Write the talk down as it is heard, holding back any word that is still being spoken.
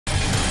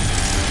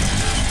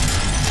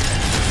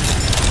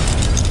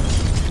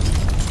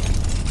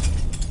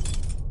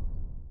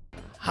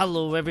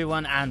Hello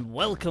everyone and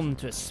welcome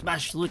to a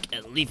smash look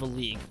at Lethal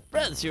League.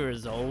 Fred's here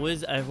as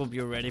always. I hope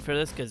you're ready for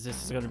this because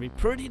this is going to be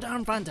pretty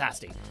darn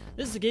fantastic.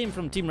 This is a game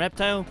from Team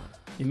Reptile.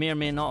 You may or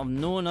may not have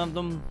known of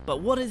them,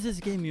 but what is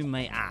this game you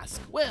might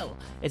ask? Well,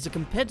 it's a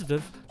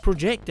competitive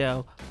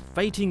projectile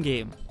fighting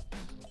game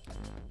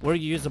where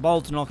you use the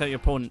ball to knock out your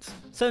opponents.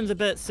 Sounds a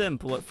bit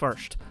simple at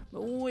first,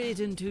 but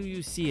wait until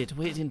you see it.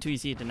 Wait until you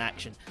see it in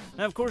action.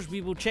 Now of course we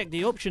will check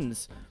the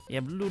options. You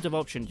have loads of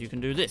options. You can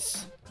do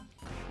this.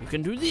 You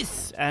can do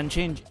this and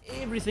change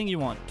everything you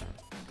want.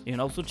 You can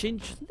also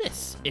change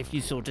this if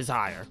you so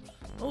desire.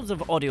 Loads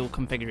of audio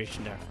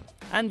configuration there.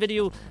 And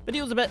video.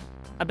 Video's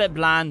a bit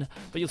bland,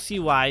 but you'll see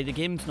why. The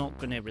game's not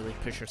going to really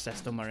push your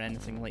system or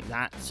anything like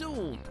that.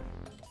 So,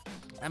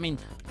 I mean,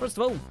 first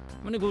of all,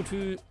 I'm going to go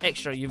to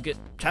extra. You've got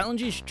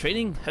challenges,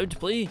 training, how to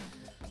play.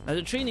 Now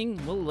the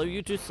training will allow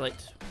you to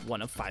select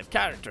one of 5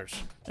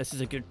 characters. This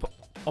is a good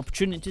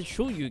opportunity to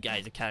show you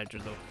guys a character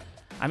though.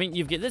 I mean,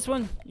 you get this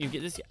one, you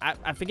get this,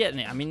 I'm forgetting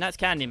it, I mean, that's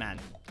Candyman.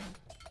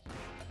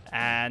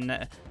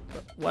 And,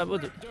 what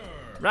was it?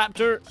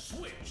 Raptor.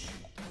 Switch.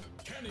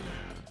 Candyman.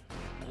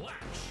 Latch.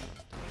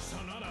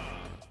 Sonata.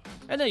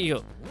 And there you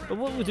go. But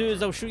what we'll do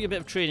is I'll show you a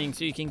bit of training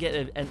so you can get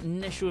an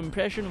initial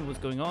impression of what's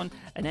going on,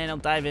 and then I'll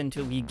dive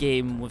into a wee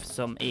game with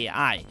some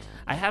AI.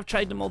 I have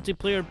tried the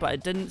multiplayer, but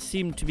it didn't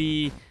seem to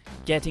be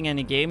getting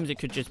any games. It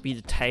could just be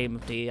the time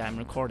of day I'm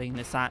recording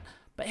this at.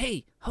 But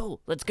hey,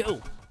 let's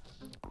go.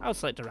 I'll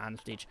select a random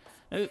stage.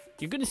 Now,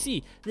 you're going to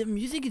see the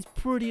music is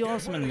pretty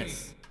awesome in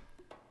this.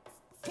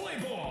 Play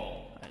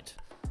ball. Right.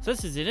 So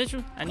this is the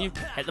initial, and you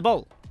hit the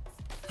ball.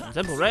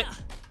 Simple, right?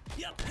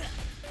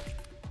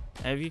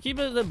 Now, if you keep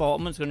it at the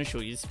bottom, it's going to show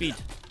you the speed.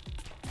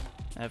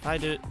 Now, if I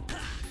do it,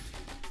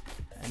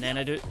 and then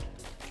I do it,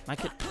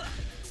 make it,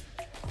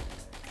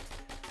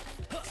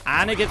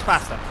 and it gets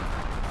faster.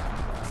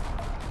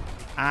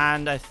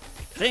 And I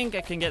think I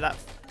can get that.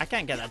 I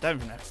can't get that down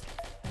from there.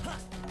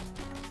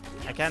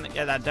 I can't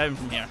get that down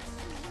from here.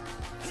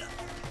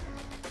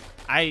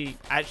 I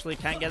actually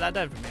can't get that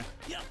down from here.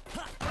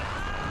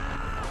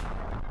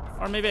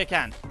 Or maybe I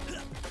can.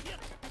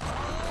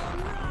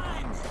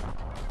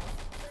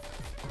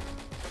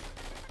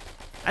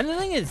 And the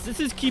thing is, this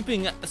is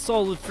keeping a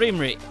solid frame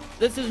rate.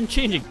 This isn't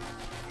changing.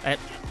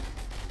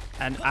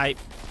 And I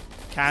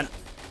can't.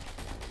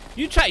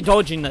 You try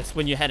dodging this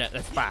when you hit it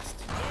this fast.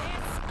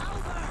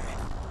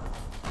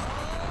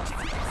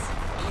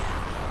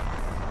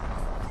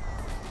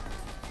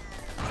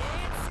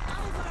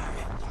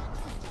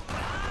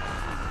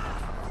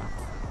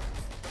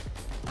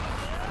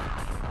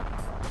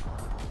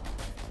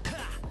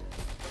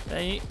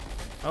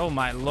 Oh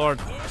my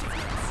lord.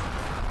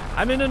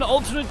 I'm in an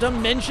alternate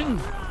dimension.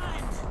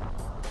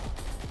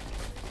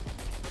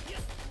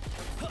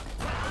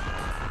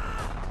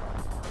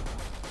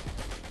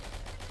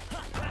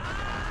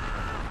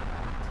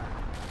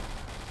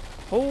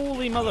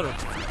 Holy mother.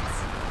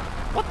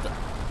 What the?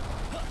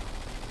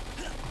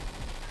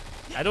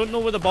 I don't know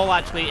where the ball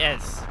actually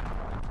is.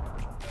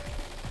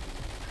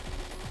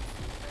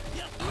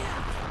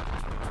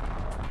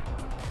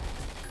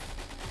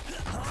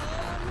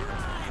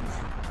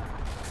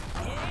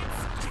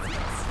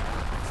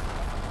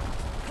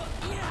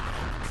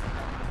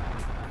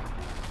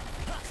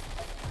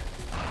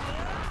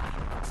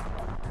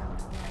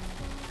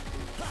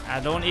 I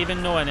don't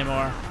even know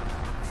anymore.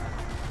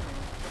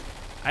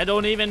 I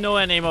don't even know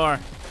anymore.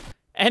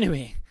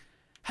 Anyway,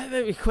 how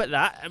about we quit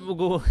that and we'll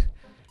go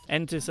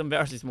into some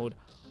versus mode.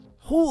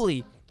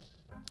 Holy.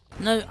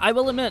 Now, I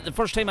will admit, the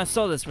first time I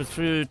saw this was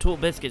through Total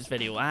Biscuit's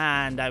video,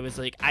 and I was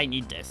like, I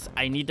need this.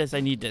 I need this.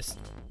 I need this.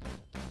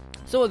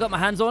 So I got my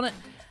hands on it,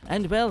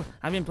 and well,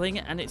 I've been playing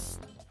it, and it's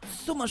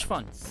so much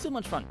fun. So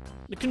much fun.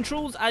 The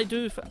controls I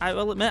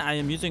will admit, I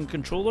am using a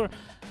controller.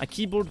 A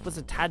keyboard was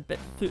a tad bit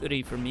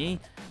footery for me.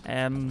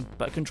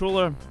 But a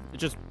controller,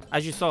 just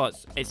as you saw,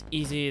 it's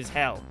easy as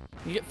hell.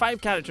 You get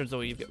 5 characters though.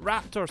 You've got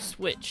Raptor,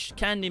 Switch,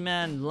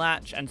 Candyman,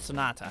 Latch, and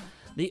Sonata.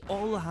 They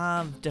all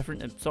have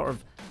different sort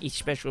of each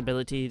special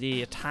ability.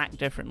 They attack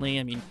differently.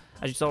 I mean,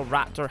 as you saw,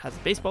 Raptor has a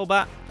baseball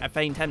bat. I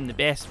find him the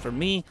best for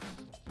me.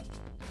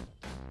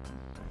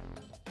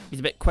 He's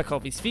a bit quick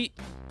off his feet,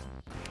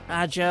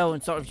 agile,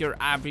 and sort of your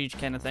average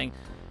kind of thing.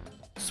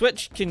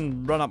 Switch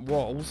can run up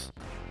walls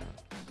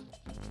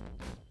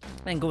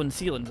and go in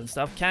ceilings and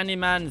stuff.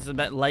 Candyman is a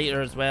bit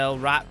lighter as well.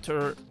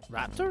 Raptor?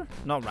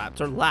 Not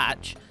Raptor,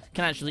 Latch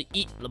can actually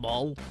eat the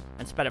ball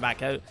and spit it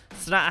back out.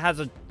 Sonata has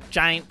a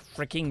giant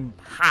freaking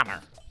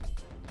hammer.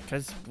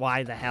 Because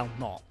why the hell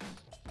not?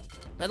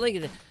 But like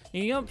I said,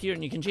 you can go up here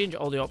and you can change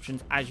all the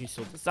options as you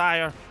so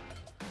desire.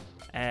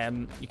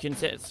 You can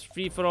set it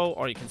free for all,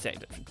 or you can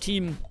set it for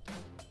team.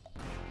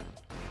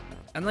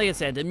 And like I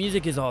said, the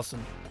music is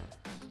awesome.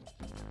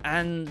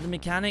 And the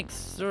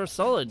mechanics are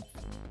solid.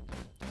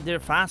 They're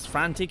fast,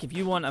 frantic. If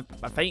you want a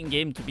fighting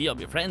game to beat up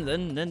your friend,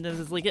 then this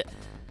is like it.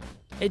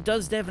 It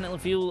does definitely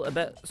feel a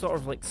bit sort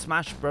of like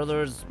Smash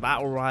Brothers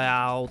Battle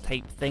Royale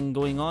type thing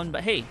going on.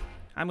 But hey,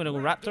 I'm going to go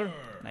Raptor.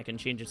 And I can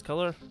change his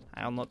color.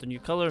 I unlocked a new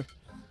color.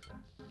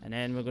 And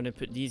then we're going to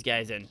put these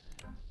guys in.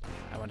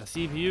 I want a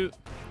CPU,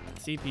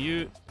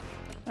 CPU,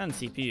 and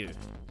CPU.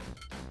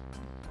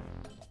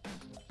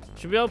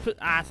 Should we all put...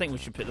 I think we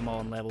should put them all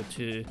on level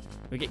 2.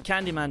 We get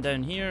Candyman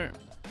down here.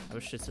 I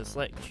wish to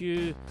select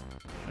you.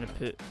 I'm going to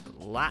put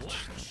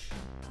Latch.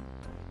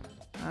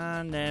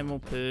 And then we'll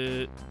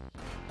put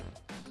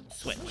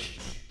Switch.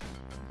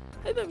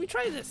 How about we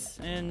try this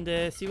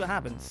and see what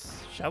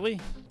happens, shall we?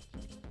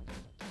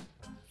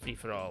 Free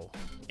for all.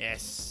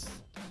 Yes.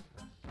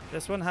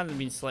 This one hasn't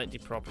been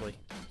selected properly.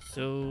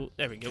 So,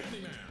 there we go.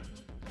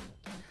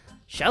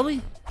 Shall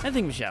we? I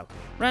think we shall.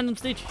 Random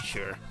stage?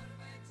 Sure.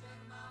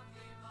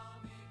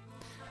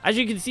 As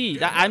you can see,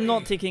 that I'm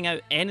not taking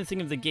out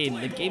anything of the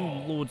game. The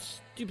game loads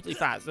stupidly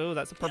fast. Oh,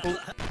 that's a purple.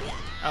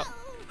 Oh,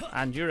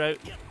 and you're out.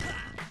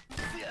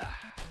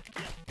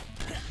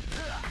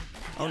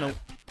 Oh no.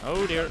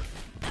 Oh dear.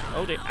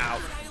 Oh dear.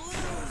 Ow.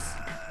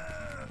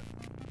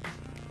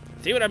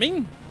 See what I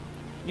mean?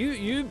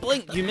 You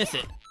blink, you miss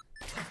it.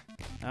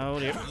 Oh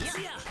dear.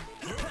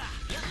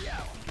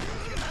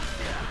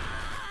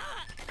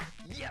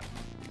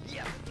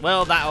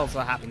 Well, that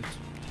also happened.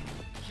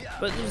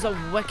 But there's a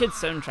wicked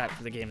soundtrack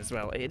for the game as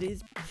well. It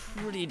is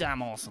pretty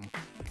damn awesome.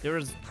 There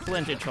is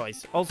plenty of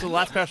choice. Also,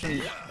 last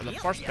person, or the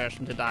first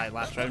person to die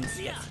last round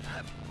gets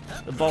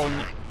the ball.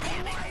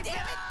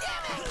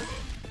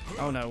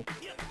 Oh no.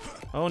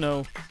 Oh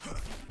no.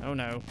 Oh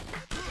no.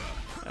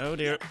 Oh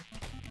dear.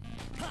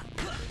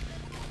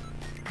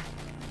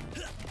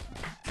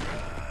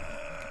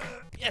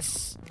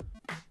 Yes!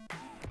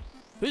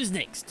 Who's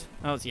next?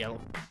 Oh, it's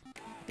yellow.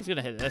 He's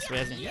gonna hit it this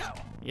way, isn't he?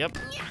 Yep.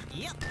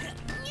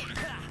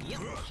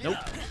 Nope.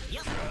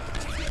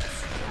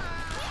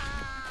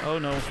 Oh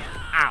no.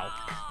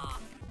 Ow.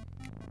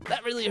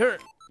 That really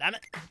hurt. Damn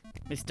it.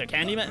 Mr.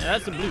 Candyman.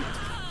 That's a blue.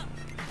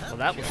 Well,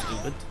 that was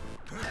stupid.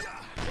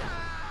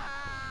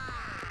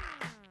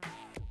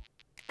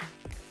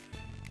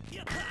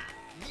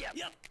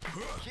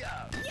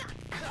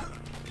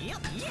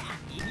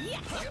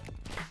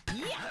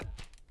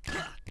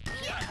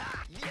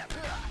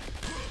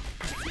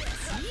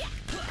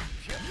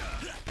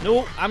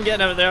 No, I'm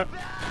getting out of there.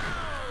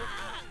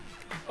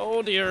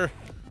 Oh dear,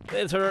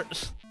 this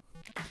hurts.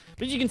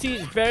 But you can see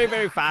it's very,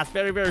 very fast,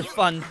 very, very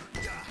fun.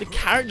 The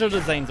character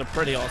designs are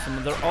pretty awesome,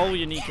 and they're all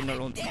unique in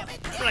their own.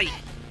 Right.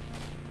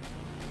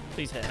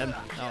 Please hit him.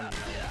 Oh no.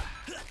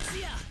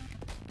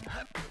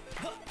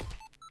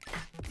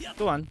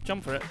 Go on,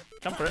 jump for it.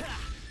 Jump for it.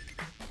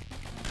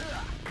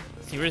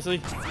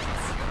 Seriously?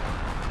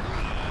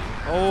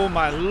 Oh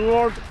my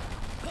lord.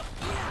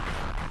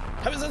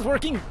 How is this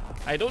working?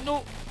 I don't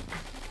know.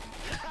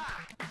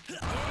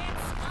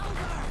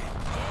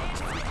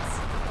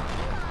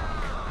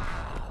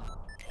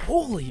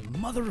 Holy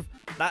mother of...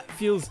 That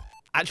feels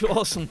actually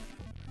awesome.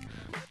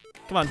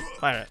 Come on,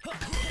 fire it.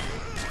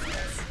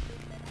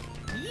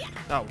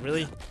 Oh,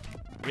 really?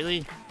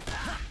 Really?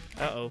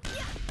 Uh-oh.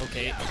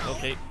 Okay,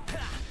 okay.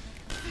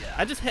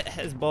 I just hit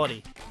his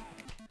body.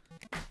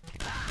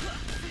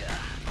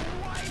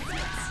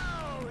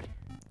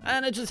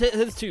 And I just hit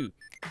his too.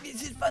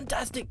 This is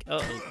fantastic.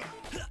 Uh-oh.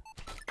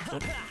 Oh.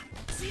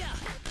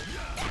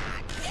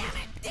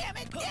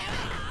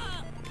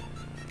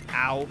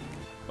 Ow.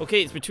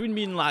 Okay, it's between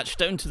me and Latch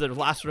down to the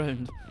last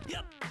round.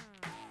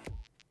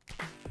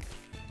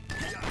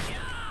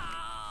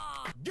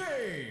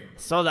 Game.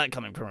 Saw that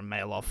coming from a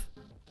mile off.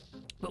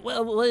 But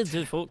what it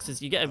do, folks,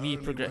 is you get a wee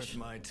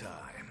progression.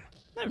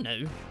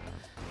 No.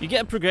 You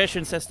get a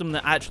progression system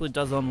that actually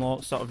does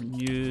unlock sort of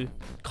new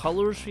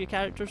colours for your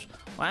characters.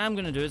 What I'm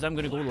going to do is I'm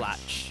going to go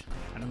Latch.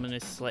 And I'm going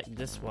to select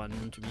this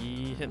one to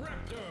be him.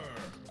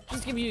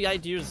 Just to give you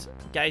ideas,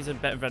 guys, a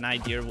bit of an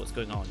idea of what's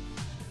going on.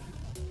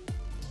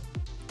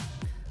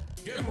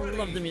 I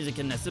love the music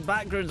in this. The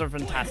backgrounds are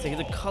fantastic.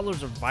 The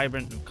colours are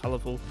vibrant and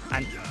colourful.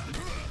 And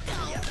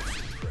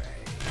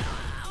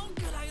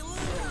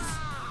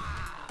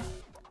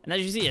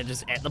as you see, I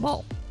just ate the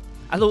ball.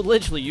 Although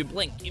literally, you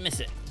blink, you miss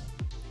it.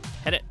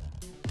 Hit it.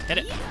 Hit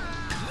it.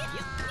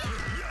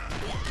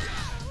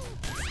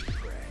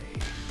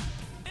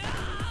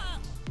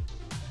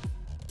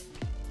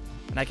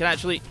 And I can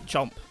actually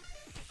chomp.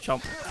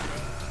 Chomp.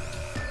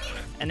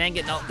 And then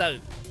get knocked out.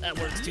 That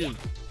works too.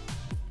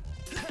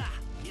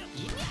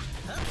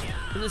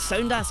 But the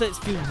sound assets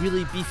feel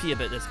really beefy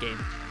about this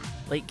game.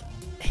 Like,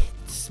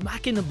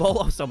 smacking the ball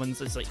off someone's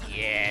just like,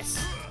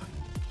 yes.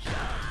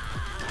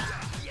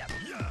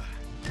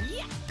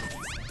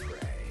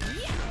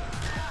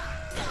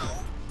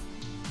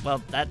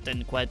 Well, that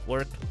didn't quite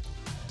work.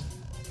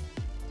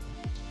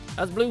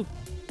 That's blue.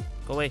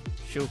 Go away.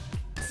 Shoo.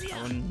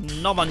 I will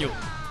knob on you.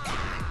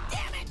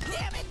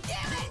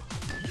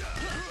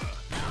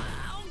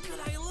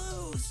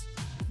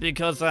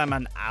 Because I'm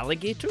an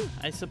alligator,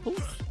 I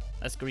suppose.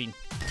 That's green.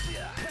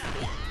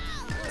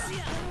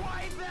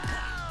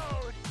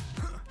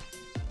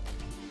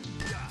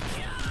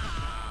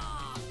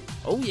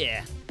 Oh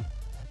yeah.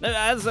 Now,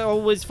 as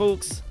always,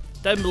 folks,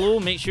 down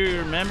below, make sure you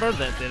remember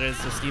that there is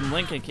a Steam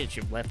link in case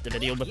you've left the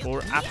video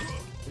before after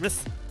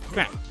this.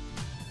 Come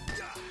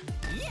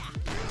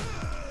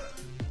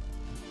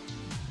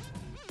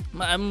on.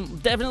 I'm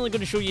definitely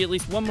going to show you at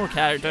least one more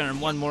character and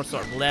one more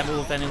sort of level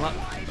with any luck.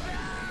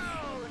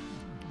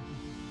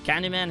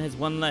 Candyman has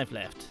one life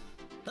left.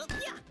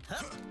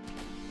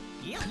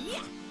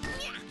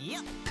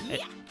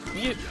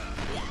 You.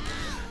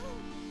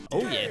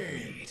 Oh yeah.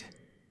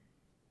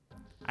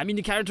 I mean,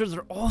 the characters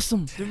are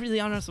awesome. They really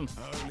are awesome.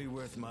 Hardly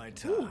worth my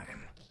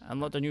time.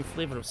 Unlocked a new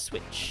flavor of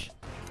Switch.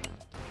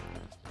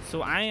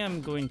 So I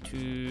am going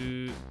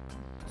to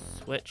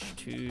switch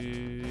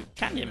to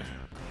Candyman.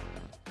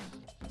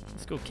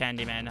 Let's go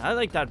Candyman. I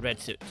like that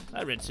red suit.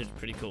 That red suit's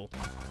pretty cool.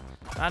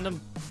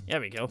 Random. There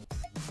we go.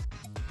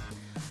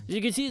 As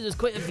you can see, there's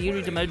quite a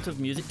varied amount of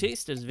music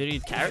taste. There's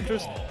varied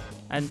characters.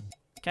 And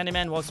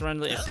Candyman walks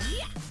around like this.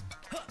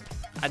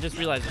 I just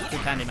realized there's two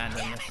Candymans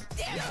in this.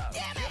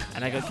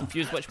 And I got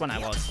confused which one I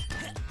was.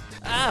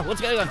 Ah, what's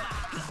going on?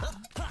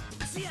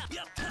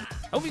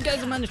 I hope you guys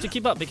have managed to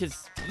keep up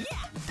because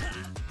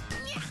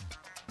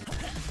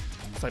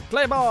it's like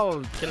play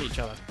ball, kill each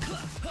other.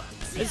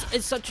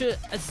 It's such a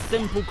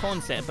simple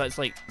concept, but it's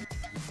like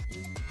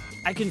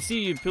I can see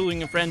you pulling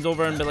your friends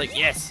over and be like,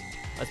 yes,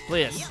 let's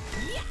play this.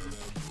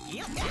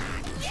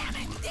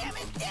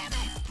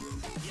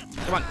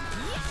 Come on.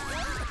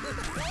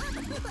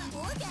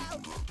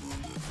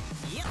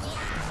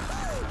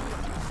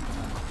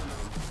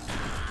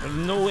 There's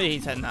no way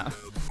he's hitting that.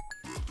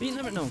 But you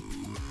never know.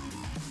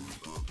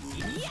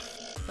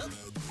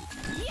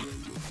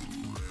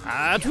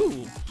 Ah,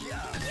 two.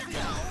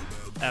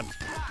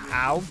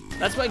 Ow.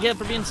 That's what I get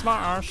for being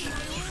smart, arse.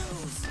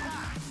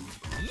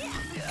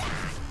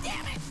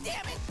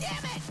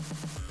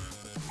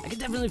 I can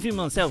definitely feel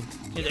myself.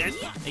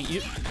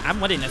 I'm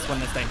winning this one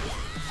this time.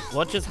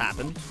 What just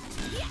happened?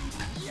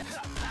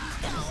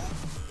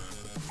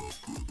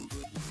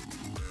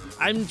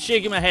 I'm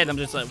shaking my head. I'm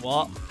just like,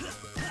 what?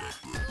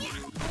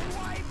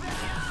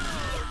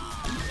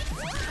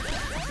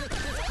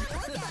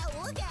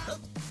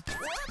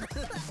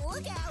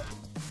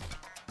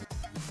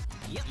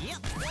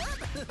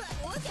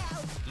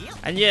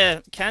 And yeah,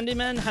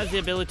 Candyman has the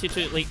ability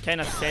to like kind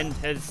of send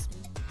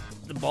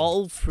the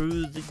ball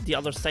through the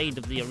other side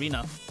of the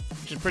arena,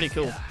 which is pretty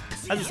cool.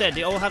 As I said,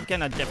 they all have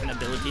kind of different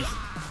abilities.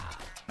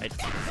 Right.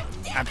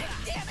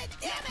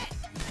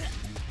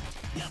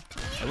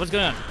 What's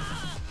going on?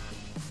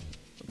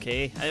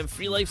 Okay, I have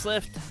 3 lives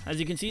left. As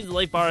you can see, the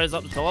life bar is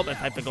up the top,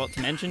 if I forgot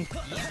to mention.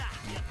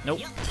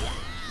 Nope.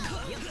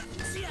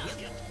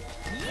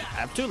 I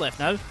have 2 left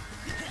now.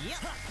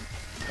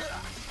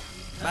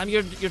 Man,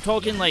 you're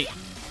talking like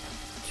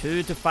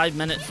 2 to 5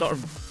 minute sort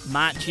of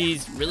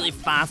matches, really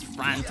fast,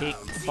 frantic,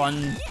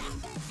 fun.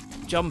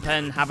 Jump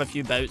in, have a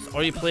few bouts,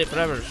 or you play it for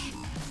hours.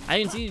 I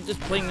can see you just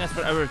playing this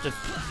for hours, just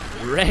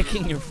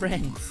wrecking your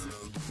friends.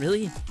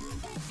 Really?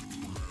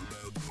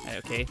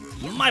 Okay,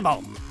 my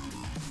ball.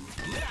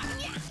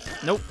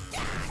 Nope.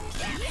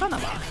 Son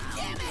of a.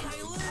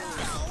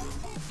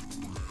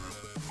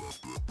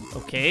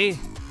 Okay,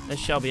 this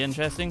shall be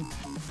interesting.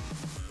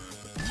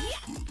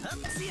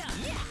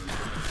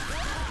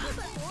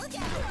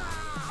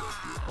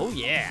 Oh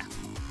yeah.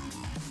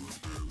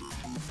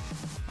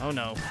 Oh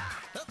no.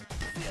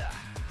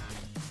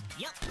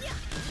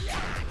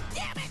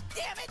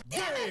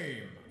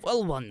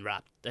 Well won,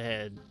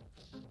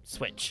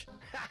 Switch.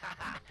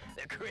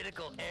 The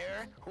critical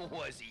error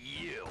was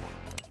you.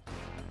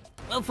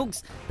 Well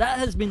folks, that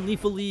has been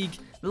Lethal League.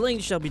 The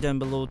link shall be down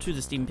below to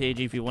the Steam page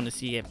if you want to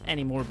see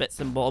any more bits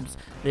and bobs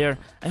there.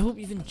 I hope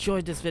you've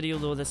enjoyed this video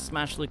though, this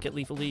smash look at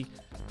Lethal League.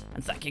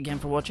 And thank you again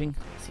for watching.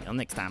 See you all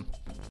next time.